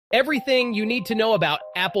Everything you need to know about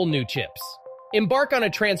Apple new chips. Embark on a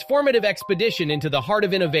transformative expedition into the heart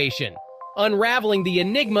of innovation, unraveling the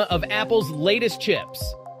enigma of Apple's latest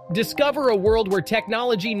chips. Discover a world where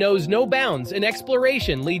technology knows no bounds and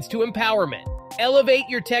exploration leads to empowerment. Elevate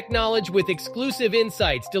your tech knowledge with exclusive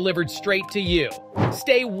insights delivered straight to you.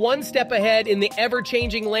 Stay one step ahead in the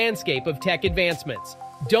ever-changing landscape of tech advancements.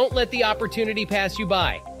 Don't let the opportunity pass you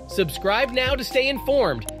by. Subscribe now to stay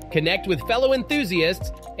informed, connect with fellow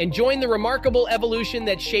enthusiasts, and join the remarkable evolution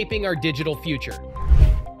that's shaping our digital future.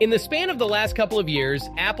 In the span of the last couple of years,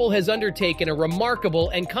 Apple has undertaken a remarkable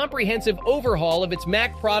and comprehensive overhaul of its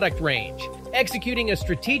Mac product range, executing a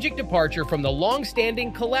strategic departure from the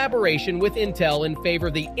long-standing collaboration with Intel in favor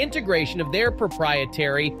of the integration of their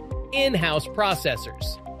proprietary in-house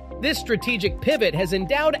processors. This strategic pivot has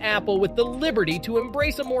endowed Apple with the liberty to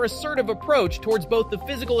embrace a more assertive approach towards both the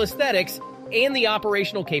physical aesthetics and the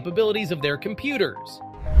operational capabilities of their computers.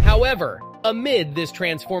 However, amid this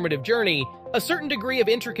transformative journey, a certain degree of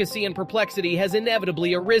intricacy and perplexity has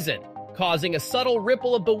inevitably arisen, causing a subtle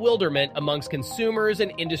ripple of bewilderment amongst consumers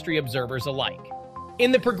and industry observers alike.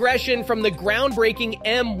 In the progression from the groundbreaking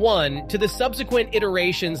M1 to the subsequent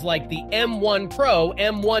iterations like the M1 Pro,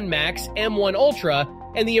 M1 Max, M1 Ultra,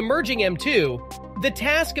 and the emerging M2, the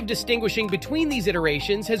task of distinguishing between these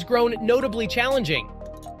iterations has grown notably challenging.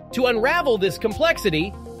 To unravel this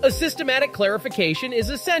complexity, a systematic clarification is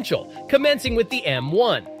essential, commencing with the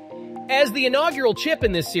M1. As the inaugural chip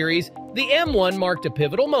in this series, the M1 marked a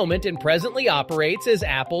pivotal moment and presently operates as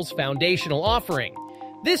Apple's foundational offering.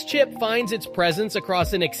 This chip finds its presence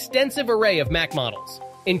across an extensive array of Mac models,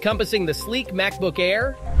 encompassing the sleek MacBook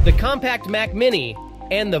Air, the compact Mac Mini,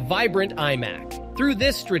 and the vibrant iMac. Through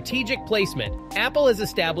this strategic placement, Apple has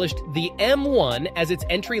established the M1 as its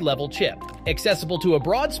entry-level chip, accessible to a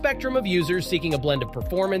broad spectrum of users seeking a blend of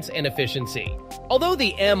performance and efficiency. Although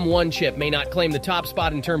the M1 chip may not claim the top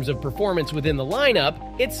spot in terms of performance within the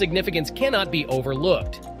lineup, its significance cannot be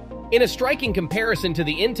overlooked. In a striking comparison to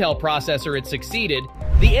the Intel processor it succeeded,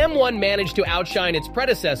 the M1 managed to outshine its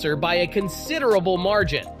predecessor by a considerable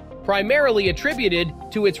margin, primarily attributed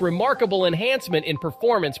to its remarkable enhancement in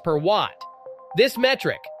performance per watt. This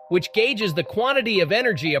metric, which gauges the quantity of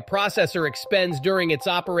energy a processor expends during its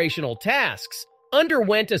operational tasks,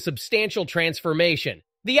 underwent a substantial transformation.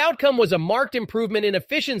 The outcome was a marked improvement in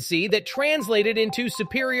efficiency that translated into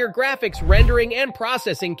superior graphics rendering and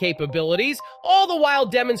processing capabilities, all the while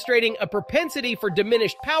demonstrating a propensity for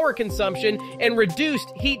diminished power consumption and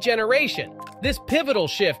reduced heat generation. This pivotal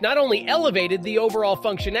shift not only elevated the overall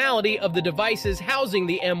functionality of the devices housing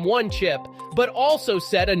the M1 chip, but also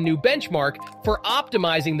set a new benchmark for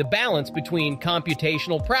optimizing the balance between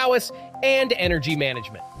computational prowess and energy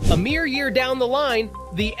management. A mere year down the line,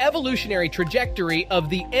 the evolutionary trajectory of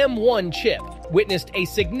the M1 chip witnessed a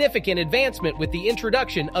significant advancement with the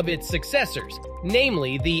introduction of its successors,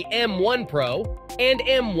 namely the M1 Pro and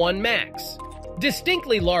M1 Max.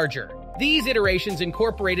 Distinctly larger, these iterations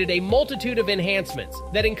incorporated a multitude of enhancements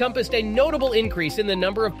that encompassed a notable increase in the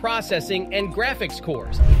number of processing and graphics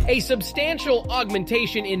cores, a substantial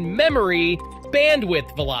augmentation in memory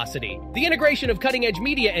bandwidth velocity, the integration of cutting-edge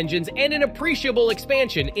media engines, and an appreciable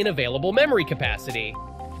expansion in available memory capacity.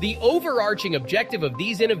 The overarching objective of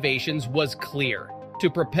these innovations was clear: to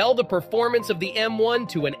propel the performance of the M1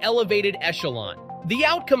 to an elevated echelon. The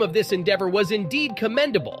outcome of this endeavor was indeed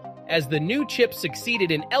commendable, as the new chip succeeded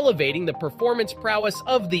in elevating the performance prowess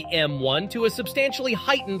of the M1 to a substantially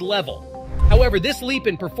heightened level. However, this leap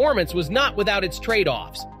in performance was not without its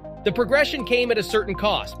trade-offs. The progression came at a certain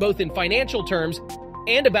cost, both in financial terms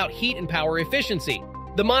and about heat and power efficiency.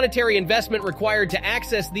 The monetary investment required to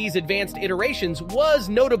access these advanced iterations was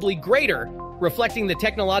notably greater, reflecting the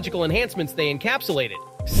technological enhancements they encapsulated.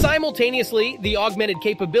 Simultaneously, the augmented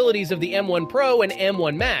capabilities of the M1 Pro and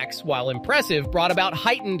M1 Max, while impressive, brought about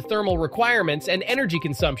heightened thermal requirements and energy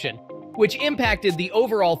consumption, which impacted the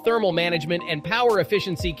overall thermal management and power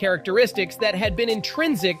efficiency characteristics that had been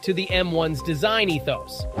intrinsic to the M1's design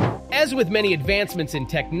ethos. As with many advancements in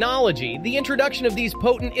technology, the introduction of these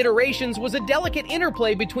potent iterations was a delicate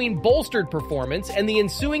interplay between bolstered performance and the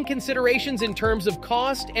ensuing considerations in terms of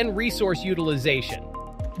cost and resource utilization.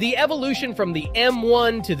 The evolution from the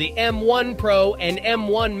M1 to the M1 Pro and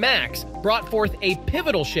M1 Max brought forth a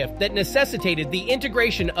pivotal shift that necessitated the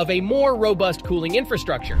integration of a more robust cooling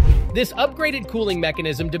infrastructure. This upgraded cooling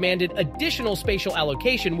mechanism demanded additional spatial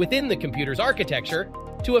allocation within the computer's architecture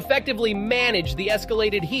to effectively manage the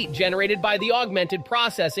escalated heat generated by the augmented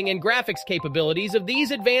processing and graphics capabilities of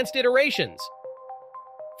these advanced iterations.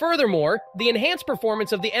 Furthermore, the enhanced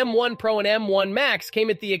performance of the M1 Pro and M1 Max came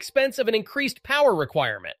at the expense of an increased power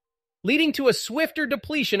requirement. leading to a swifter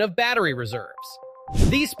depletion of battery reserves.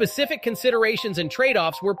 These specific considerations and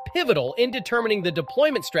trade-offs were pivotal in determining the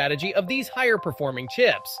deployment strategy of these higher-performing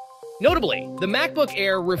chips. Notably, the MacBook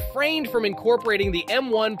Air refrained from incorporating the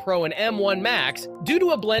M1 Pro and M1 Max due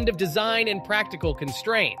to a blend of design and practical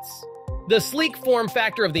constraints. The sleek form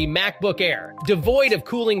factor of the MacBook Air, devoid of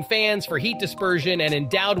cooling fans for heat dispersion and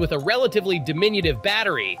endowed with a relatively diminutive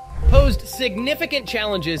battery, posed significant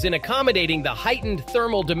challenges in accommodating the heightened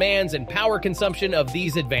thermal demands and power consumption of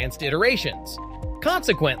these advanced iterations.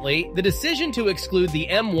 Consequently, the decision to exclude the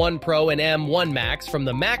M1 Pro and M1 Max from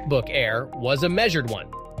the MacBook Air was a measured one,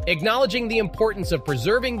 acknowledging the importance of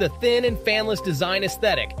preserving the thin and fanless design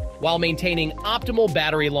aesthetic while maintaining optimal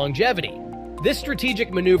battery longevity. This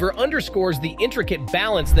strategic maneuver underscores the intricate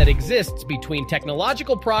balance that exists between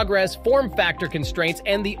technological progress, form factor constraints,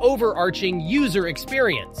 and the overarching user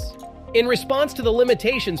experience. In response to the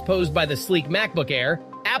limitations posed by the sleek MacBook Air,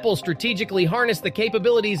 Apple strategically harnessed the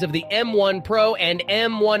capabilities of the M1 Pro and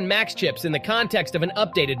M1 Max chips in the context of an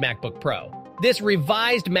updated MacBook Pro. This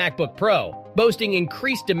revised MacBook Pro, boasting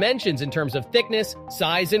increased dimensions in terms of thickness,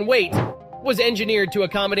 size, and weight, was engineered to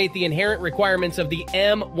accommodate the inherent requirements of the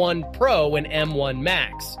M1 Pro and M1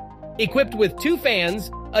 Max. Equipped with 2 fans,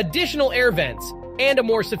 additional air vents, and a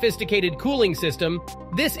more sophisticated cooling system,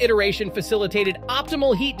 this iteration facilitated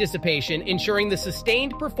optimal heat dissipation, ensuring the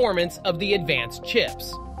sustained performance of the advanced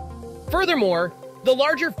chips. Furthermore, the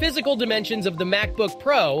larger physical dimensions of the MacBook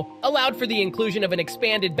Pro allowed for the inclusion of an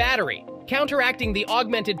expanded battery, counteracting the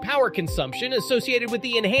augmented power consumption associated with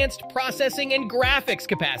the enhanced processing and graphics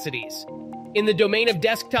capacities. In the domain of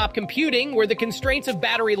desktop computing, where the constraints of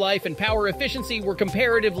battery life and power efficiency were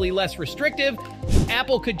comparatively less restrictive,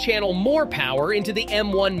 Apple could channel more power into the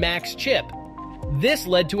M1 Max chip. This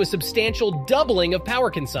led to a substantial doubling of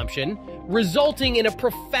power consumption, resulting in a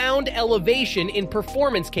profound elevation in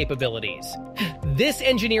performance capabilities. This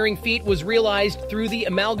engineering feat was realized through the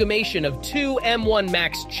amalgamation of 2 M1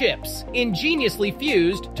 Max chips, ingeniously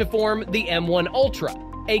fused to form the M1 Ultra,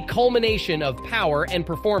 a culmination of power and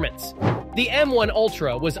performance. The M1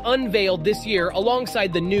 Ultra was unveiled this year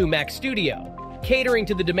alongside the new Mac Studio, catering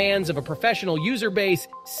to the demands of a professional user base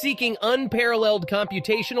seeking unparalleled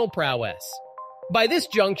computational prowess. By this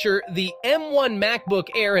juncture, the M1 MacBook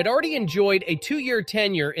Air had already enjoyed a 2-year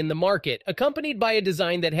tenure in the market, accompanied by a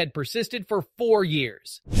design that had persisted for 4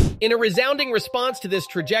 years. In a resounding response to this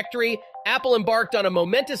trajectory, Apple embarked on a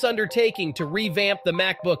momentous undertaking to revamp the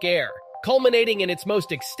MacBook Air, culminating in its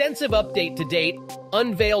most extensive update to date,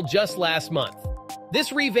 unveiled just last month.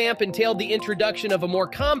 This revamp entailed the introduction of a more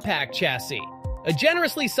compact chassis, a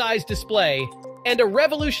generously sized display, and a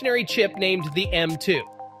revolutionary chip named the M2.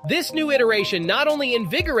 This new iteration not only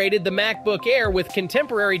invigorated the MacBook Air with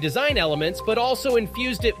contemporary design elements, but also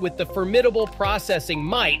infused it with the formidable processing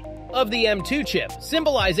might of the M2 chip,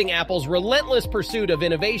 symbolizing Apple's relentless pursuit of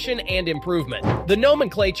innovation and improvement. The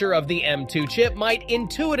nomenclature of the M2 chip might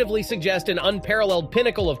intuitively suggest an unparalleled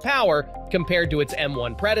pinnacle of power compared to its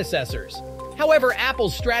M1 predecessors. However,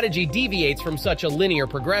 Apple's strategy deviates from such a linear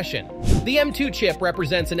progression. The M2 chip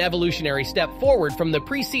represents an evolutionary step forward from the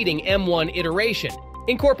preceding M1 iteration,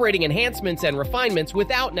 incorporating enhancements and refinements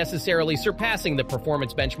without necessarily surpassing the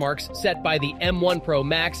performance benchmarks set by the M1 Pro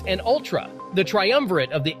Max and Ultra. The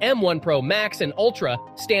triumvirate of the M1 Pro Max and Ultra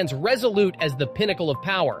stands resolute as the pinnacle of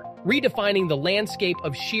power, redefining the landscape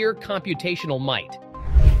of sheer computational might.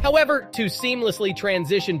 However, to seamlessly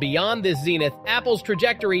transition beyond this zenith, Apple's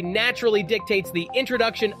trajectory naturally dictates the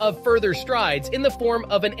introduction of further strides in the form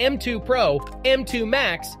of an M2 Pro, M2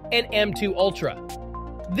 Max, and M2 Ultra.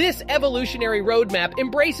 This evolutionary roadmap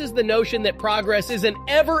embraces the notion that progress is an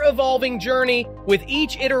ever-evolving journey, with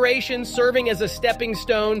each iteration serving as a stepping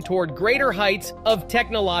stone toward greater heights of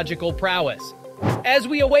technological prowess. As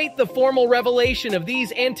we await the formal revelation of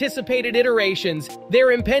these anticipated iterations,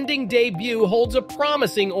 their impending debut holds a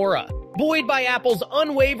promising aura, buoyed by Apple's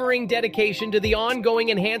unwavering dedication to the ongoing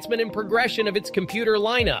enhancement and progression of its computer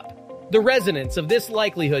lineup. The resonance of this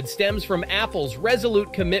likelihood stems from Apple's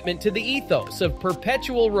resolute commitment to the ethos of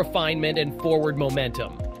perpetual refinement and forward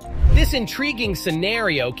momentum. This intriguing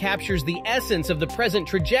scenario captures the essence of the present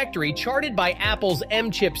trajectory charted by Apple's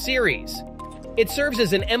M-chip series. It serves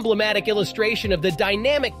as an emblematic illustration of the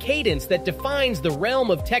dynamic cadence that defines the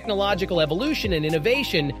realm of technological evolution and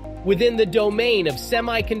innovation within the domain of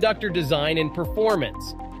semiconductor design and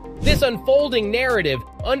performance. This unfolding narrative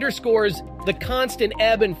underscores the constant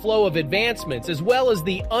ebb and flow of advancements, as well as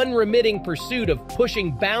the unremitting pursuit of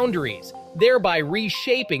pushing boundaries, thereby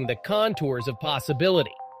reshaping the contours of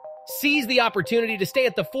possibility. Seize the opportunity to stay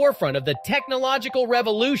at the forefront of the technological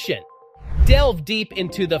revolution. delve deep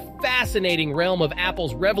into the fascinating realm of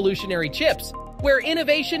Apple's revolutionary chips, where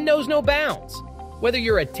innovation knows no bounds. Whether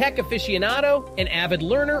you're a tech aficionado, an avid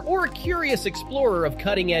learner, or a curious explorer of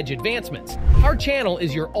cutting-edge advancements, our channel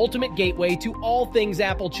is your ultimate gateway to all things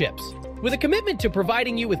Apple chips. With a commitment to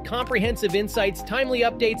providing you with comprehensive insights, timely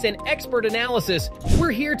updates, and expert analysis,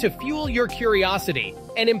 we're here to fuel your curiosity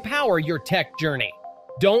and empower your tech journey.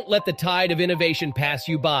 Don't let the tide of innovation pass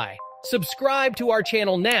you by. Subscribe to our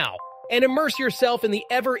channel now and immerse yourself in the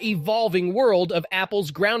ever-evolving world of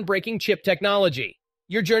Apple's groundbreaking chip technology.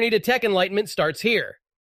 Your journey to tech enlightenment starts here.